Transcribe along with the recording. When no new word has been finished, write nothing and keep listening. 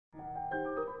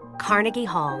Carnegie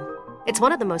Hall. It's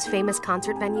one of the most famous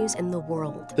concert venues in the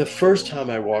world. The first time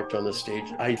I walked on the stage,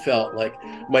 I felt like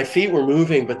my feet were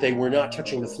moving, but they were not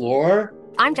touching the floor.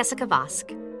 I'm Jessica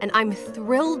Vosk, and I'm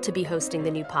thrilled to be hosting the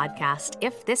new podcast,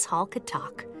 If This Hall Could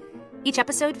Talk. Each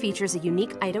episode features a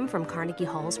unique item from Carnegie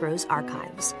Hall's Rose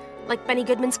Archives, like Benny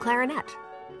Goodman's clarinet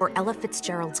or Ella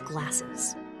Fitzgerald's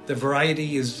glasses. The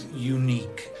variety is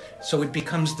unique, so it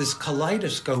becomes this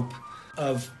kaleidoscope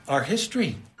of our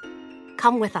history.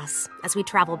 Come with us as we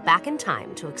travel back in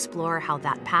time to explore how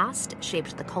that past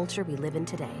shaped the culture we live in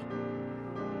today.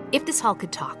 If This Hall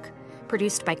Could Talk,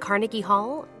 produced by Carnegie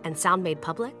Hall and Sound Made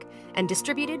Public, and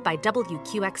distributed by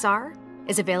WQXR,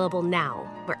 is available now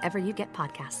wherever you get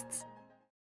podcasts.